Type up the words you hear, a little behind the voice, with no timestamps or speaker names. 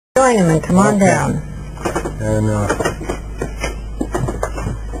join him and come on down. And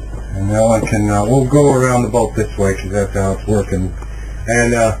now I can, we'll go around the boat this way because that's how it's working.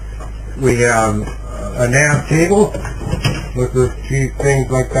 And we have a nav table with a few things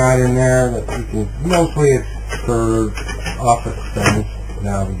like that in there that you can, mostly it's for office things,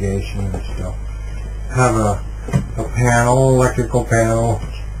 navigation and stuff. Have a panel, electrical panel.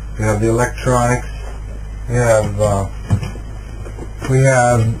 We have the electronics. We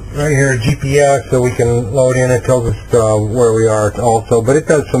have right here GPS, so we can load in. It tells us where we are also, but it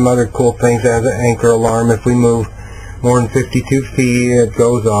does some other cool things. It has an anchor alarm. If we move more than 52 feet, it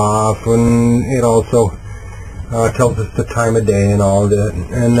goes off, and it also tells us the time of day and all of that.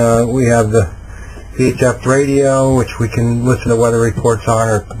 And we have the VHF radio, which we can listen to weather reports on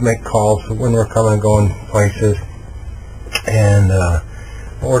or make calls when we're coming and going places, and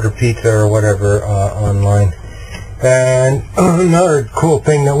order pizza or whatever online. And another cool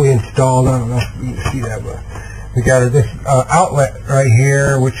thing that we installed, I don't know if you can see that, but we got this outlet right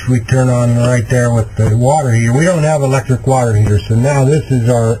here, which we turn on right there with the water heater. We don't have electric water heater, so now this is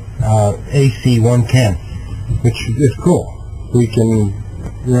our AC 110, which is cool. We can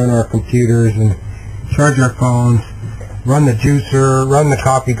run our computers and charge our phones, run the juicer, run the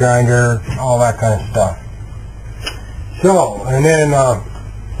coffee grinder, all that kind of stuff. So, and then,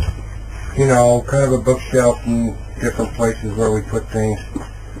 you know, kind of a bookshelf and different places where we put things.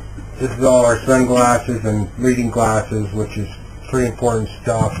 This is all our sunglasses and reading glasses, which is pretty important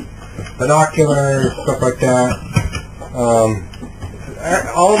stuff. Binoculars, stuff like that.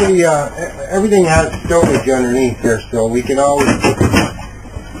 All the everything has storage underneath here, so we can always put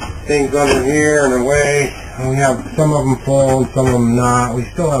things under here and away. And we have some of them full and some of them not. We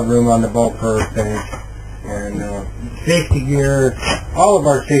still have room on the boat for things. And safety gear, all of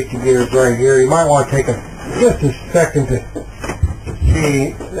our safety gear is right here. You might want to take just a second to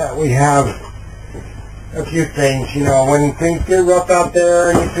see that we have a few things. You know, when things get rough out there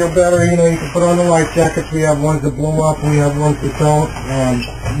and you feel better, you know, you can put on the life jackets. We have ones that blow up, we have ones that don't.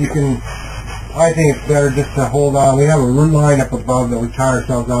 You can, I think it's better just to hold on. We have a line up above that we tie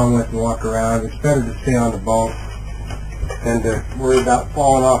ourselves on with and walk around. It's better to stay on the boat than to worry about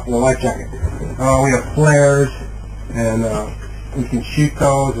falling off in the life jacket. We have flares, and we can shoot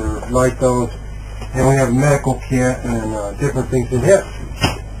those or light those. And we have a medical kit and different things in here.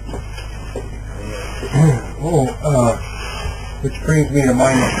 Which brings me to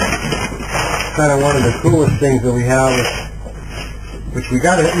mind, kind of one of the coolest things that we have, which we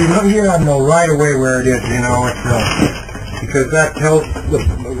got to, you gotta know right away where it is, you know, because that tells the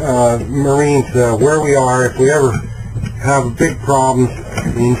Marines where we are. If we ever have big problems,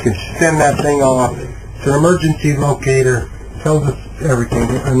 you can send that thing off. It's an emergency locator, tells us everything,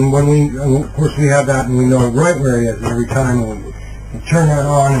 and when we, of course we have that and we know right where it is every time. We turn that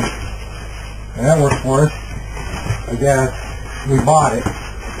on, and that works for us. I guess we bought it.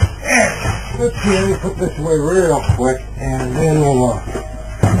 And let's see, let me put this away real quick, and then we'll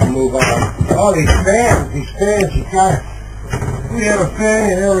move on. Oh, these fans, you got, we have a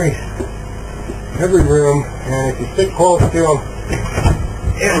fan in every room, and if you sit close to them,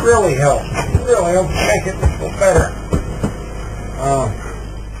 it really helps. It really helps make it feel better.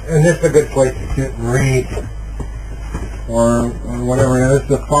 And this is a good place to sit and read, or whatever. This is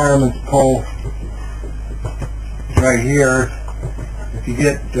the fireman's pole right here. If you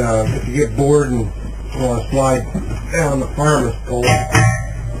get bored and want to slide down the fireman's pole,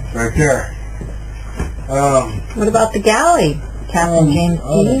 right there. What about the galley, Captain James?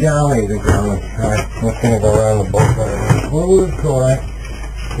 Oh, the galley. Alright, I'm just going to go around the boat. Well, it's cool, right?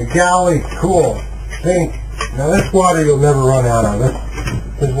 The galley's cool. Think. Now this water you'll never run out of.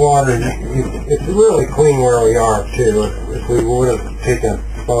 This water, it's really clean where we are too. If we would have taken a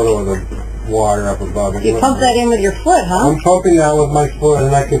photo of the water up above it. You pump that in with your foot, huh? I'm pumping that with my foot,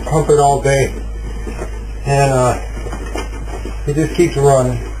 and I can pump it all day. And it just keeps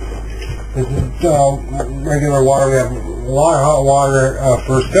running. This is regular water. We have a lot of hot water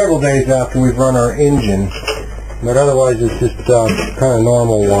for several days after we've run our engine, but otherwise it's just kind of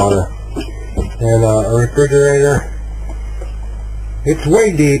normal water. And a refrigerator, it's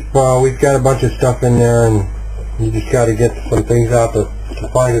way deep. We've got a bunch of stuff in there, and you just got to get some things out to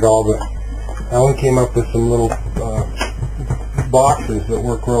find it all. But now we came up with some little boxes that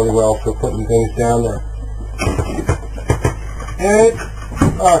work really well for putting things down there. And it's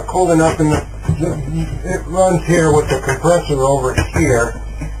cold enough, and it runs here with the compressor over here.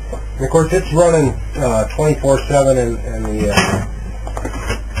 And of course, it's running 24/7, and the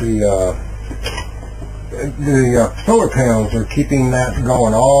solar panels are keeping that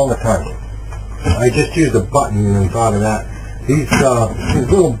going all the time. I just used a button and thought of that. these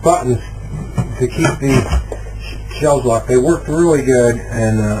little buttons to keep these shelves locked, they work really good,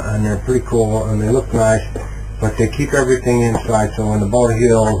 and they're pretty cool, and they look nice, but they keep everything inside, so when the boat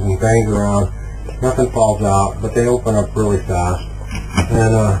heels and bangs around, nothing falls out, but they open up really fast.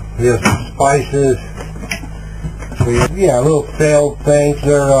 And we have some spices. We have, little failed things.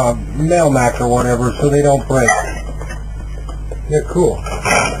 They're mail mac or whatever, so they don't break. They're cool.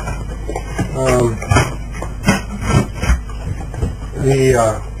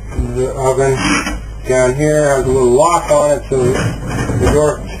 The oven down here has a little lock on it, so the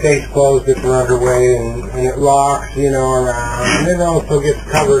door stays closed if we're underway, and it locks, around. And it also gets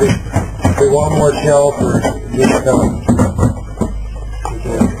covered if we want more shelf or just we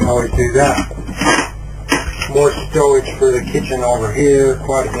can always do that. More storage for the kitchen over here,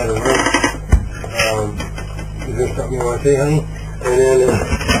 quite a bit of room. Is there something you want to say, honey? And then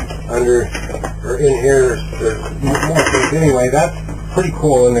in here, there's more things. Anyway, that's pretty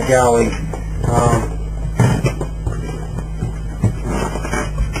cool in the galley.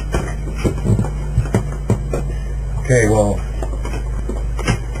 Okay, well,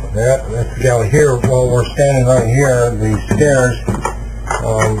 that's the galley here. Well, we're standing right here. The stairs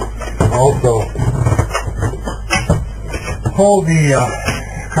also hold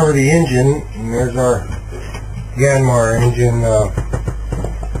cover the engine. And there's our Yanmar engine.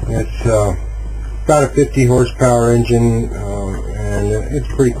 It's about a 50 horsepower engine, and it's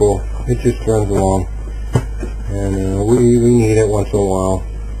pretty cool. It just runs along, and we need it once in a while.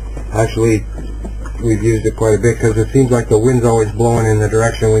 Actually, we've used it quite a bit because it seems like the wind's always blowing in the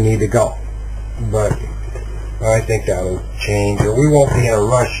direction we need to go. But I think that'll change, or we won't be in a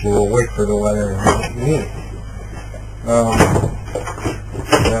rush, and we'll wait for the weather and we need it.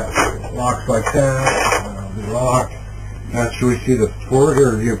 That locks like that. The lock. Not sure we see the forward,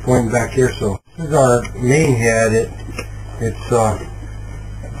 or you're pointing back here. So this is our main head. It's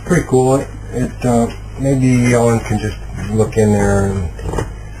pretty cool. Maybe Owen can just look in there, and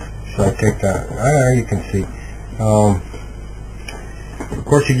so I take that. You can see. Of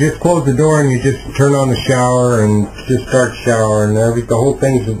course, you just close the door and you just turn on the shower and just start showering. The whole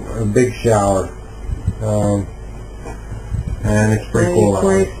thing's a big shower, and it's pretty cool.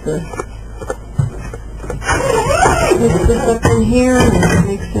 Puts this up in here and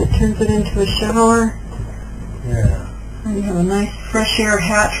turns it into a shower. Yeah. And you have a nice fresh air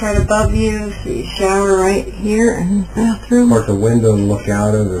hatch right above you, so you shower right here in the bathroom. Of course, a window to look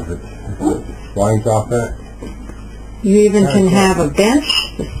out of if it blinds off it. You even can have a bench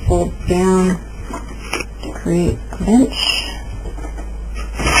that folds down to create a bench.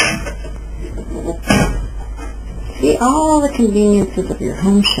 See all the conveniences of your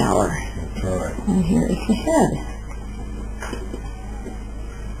home shower. That's right. And here is the head.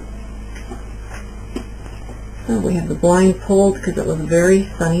 So we have the blind pulled because it was a very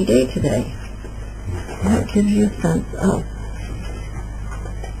sunny day today. That gives you a sense of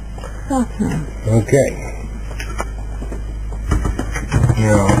softness. Okay.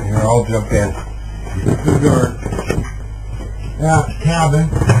 Here, I'll jump in. This is our aft cabin.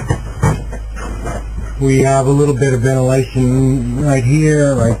 We have a little bit of ventilation right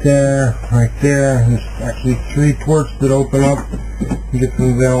here, right there, right there. There's actually 3 ports that open up to get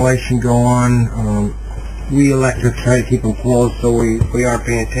some ventilation going. We electric try to keep them closed so we aren't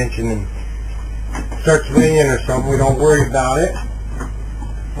paying attention and starts raining or something. We don't worry about it.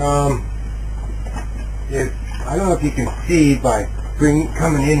 I don't know if you can see by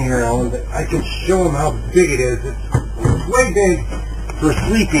coming in here, Ellen, but I can show them how big it is. It's way big for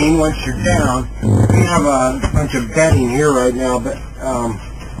sleeping once you're down. We have a bunch of bedding here right now, but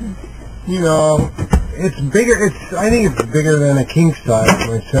it's bigger. I think it's bigger than a king size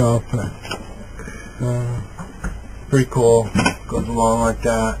myself. Pretty cool. Goes along like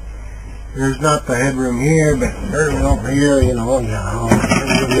that. There's not the headroom here, but certainly over here, headroom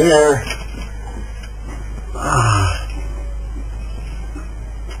there.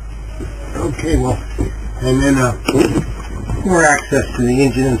 Okay, well, and then more access to the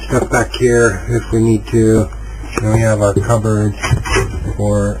engine and stuff back here if we need to. And we have our cupboards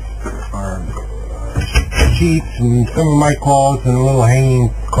for our sheets and some of my clothes, and a little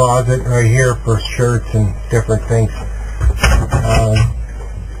hanging closet right here for shirts and different things.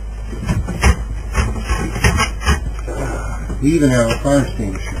 We even have a fire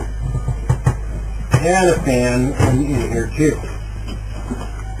extinguisher and a fan in here too.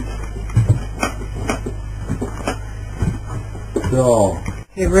 So,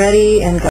 Get ready and go.